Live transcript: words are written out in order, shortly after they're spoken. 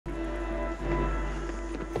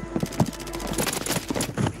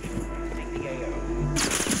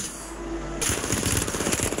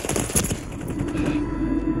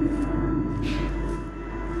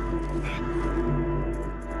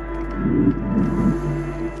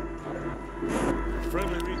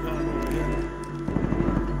Friendly recon over here.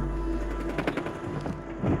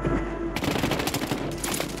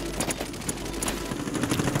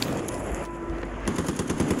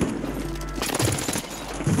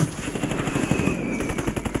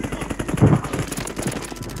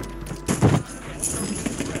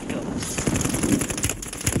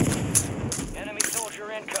 Enemy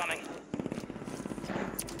soldier incoming.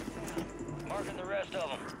 Marking the rest of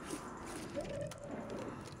them.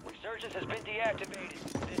 Resurgence has been deactivated.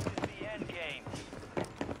 This is the end game.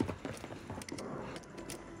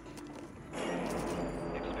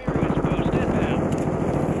 Experience boost inbound.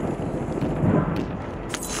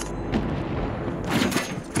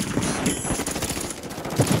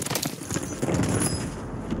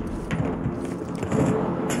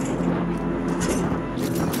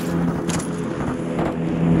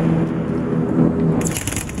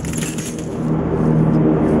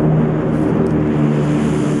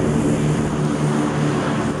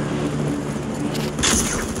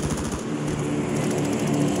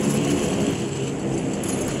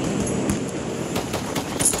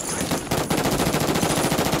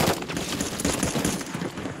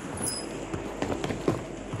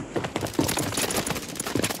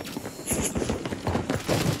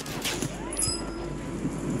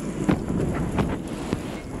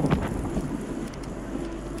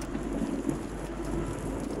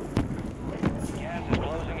 Gas is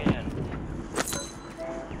closing in.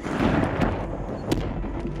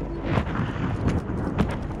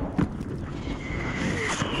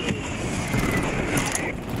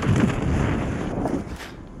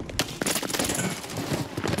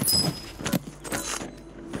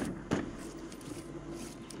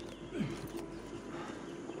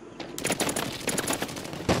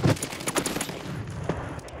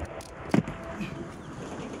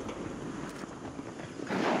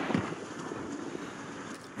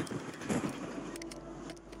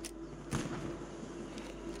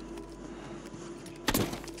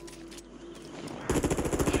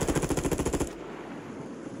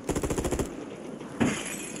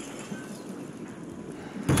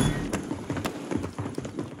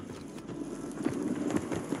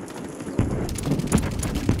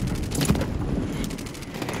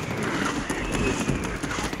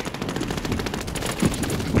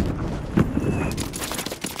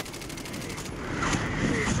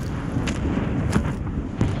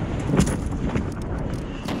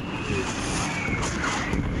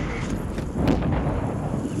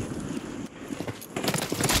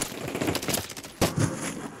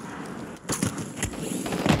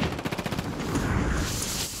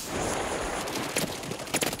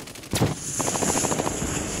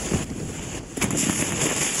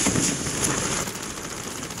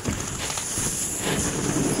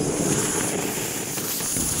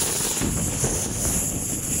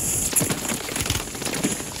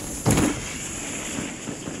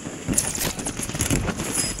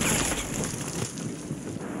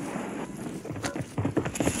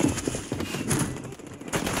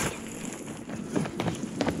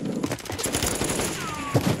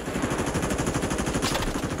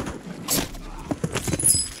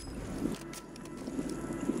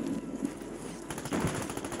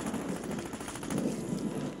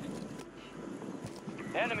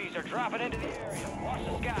 Enemies are dropping into the area. Watch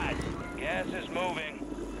the skies. Gas is moving.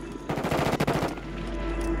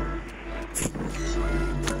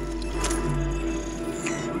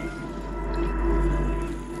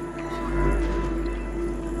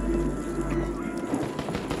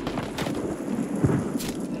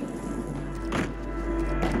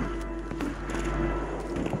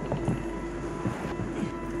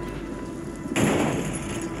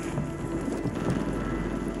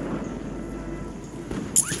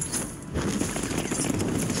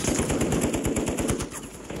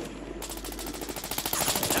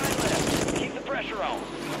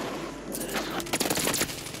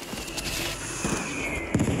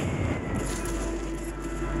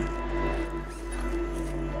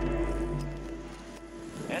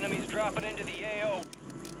 Enemies dropping into the AO.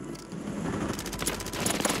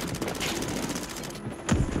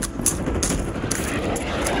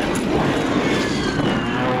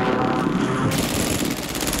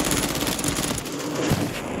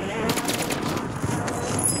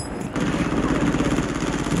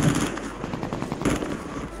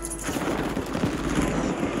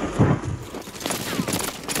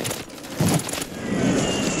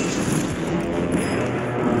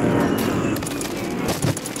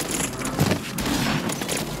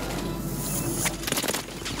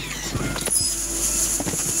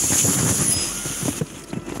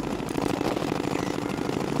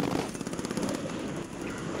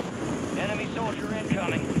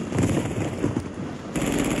 incoming.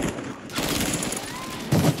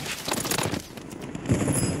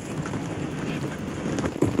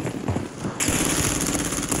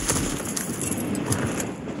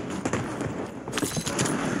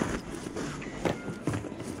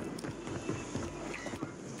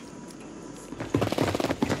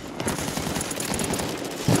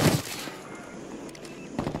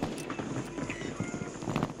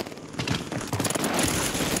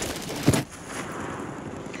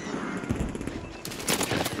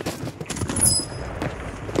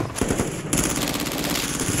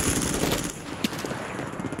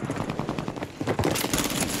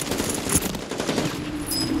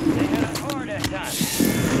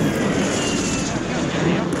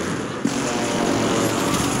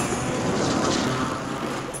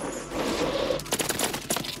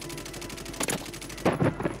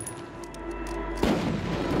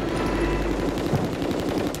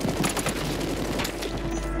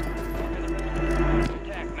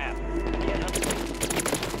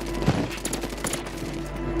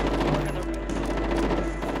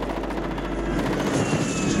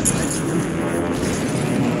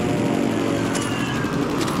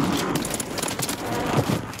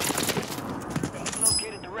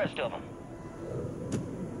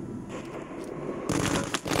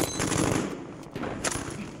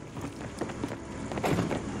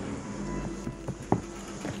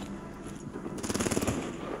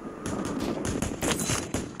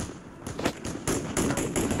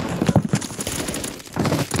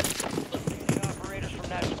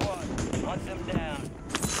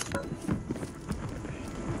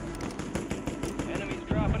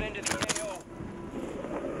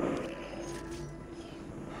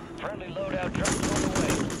 Friendly loadout trucks on the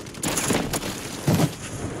way.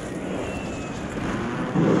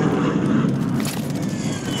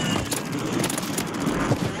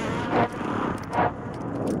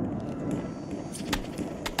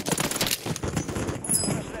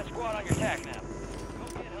 Rest of that squad on your tack now. Go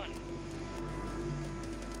get hunting.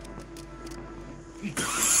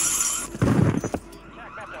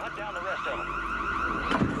 Tack map to hunt down the rest of them.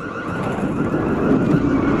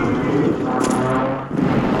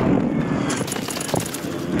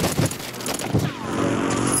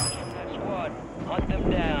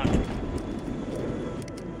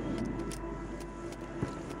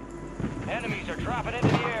 Enemies are dropping into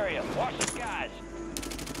the area. Watch the skies.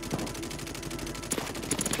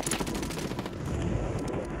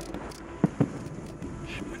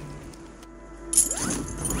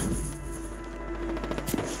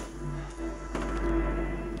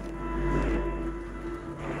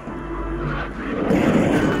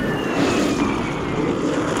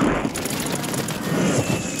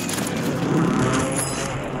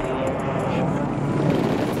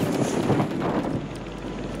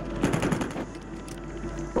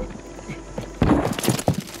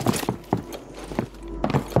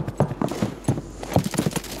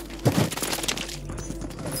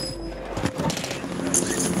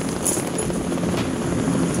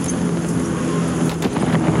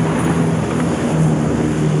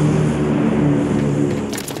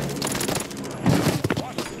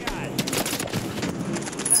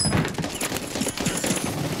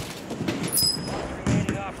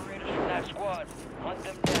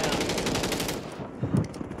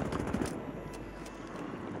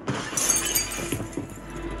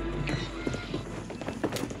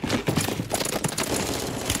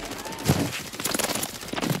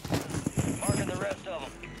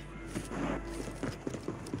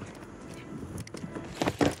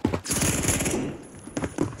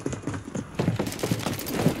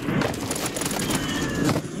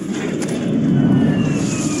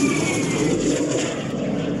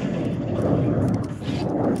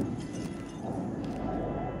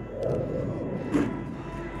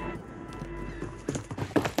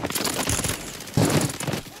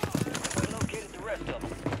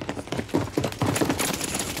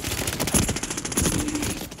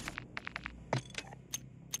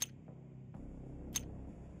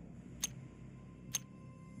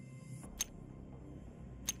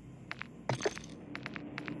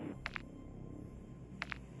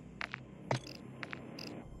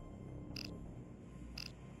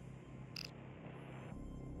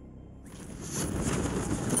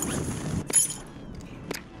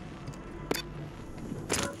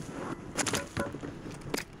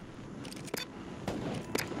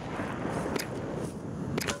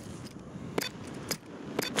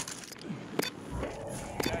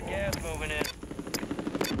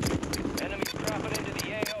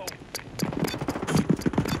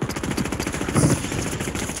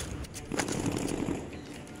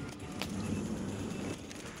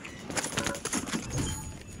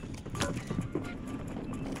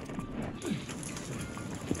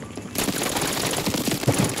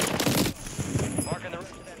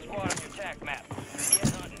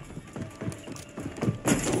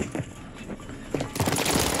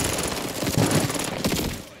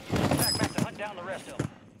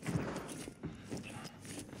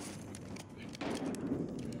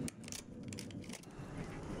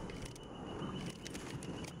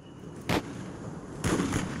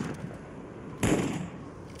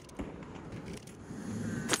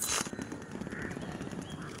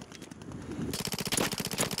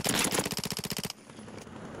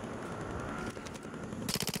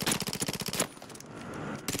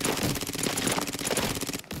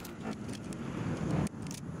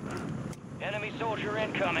 soldier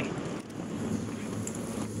incoming.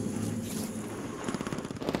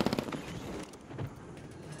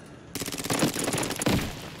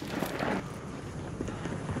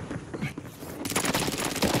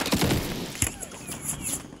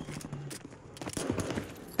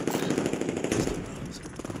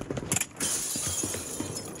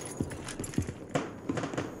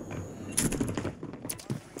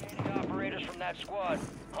 Remaining operators from that squad.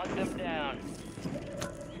 Hunt them down.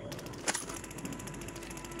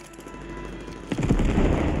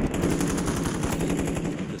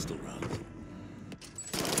 Pistol rounds.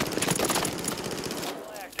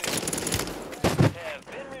 All active. Have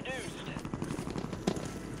been reduced.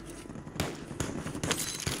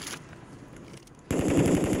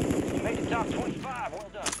 You made the top 25. Well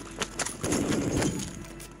done.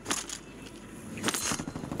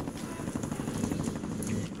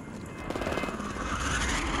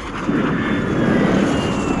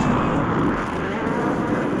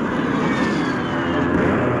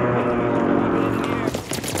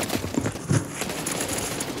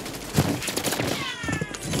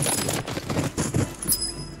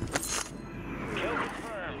 Kill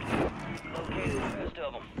confirmed. Located the rest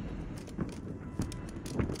of them.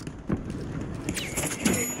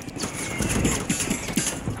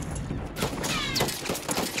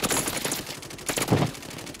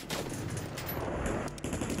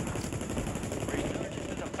 Resurgence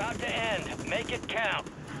is about to end. Make it count.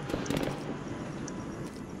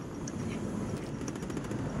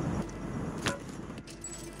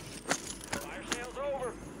 Fire sale's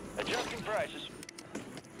over. Adjusting prices.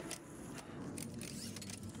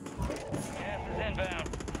 Gas is inbound.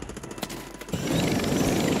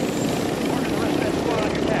 Marking the rest of that squad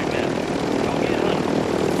on your attack map. Go get them.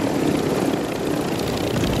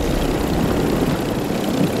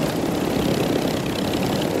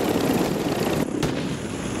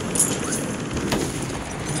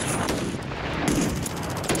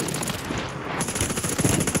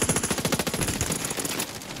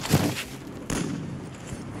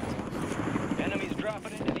 Enemies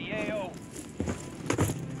dropping into the AO.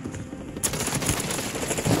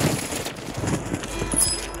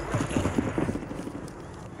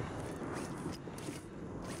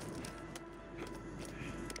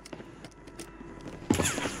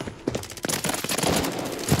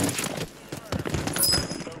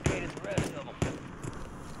 Located the rest of them.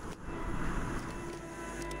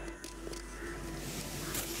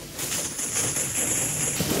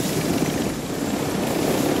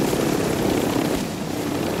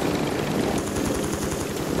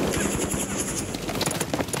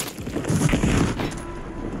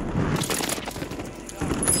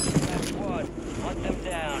 That squad, hunt them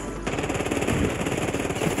down.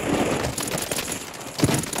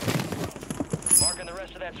 Marking the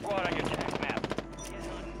rest of that squad on your attack map. Get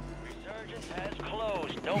hunting. Resurgence has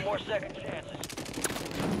closed. No more second chances.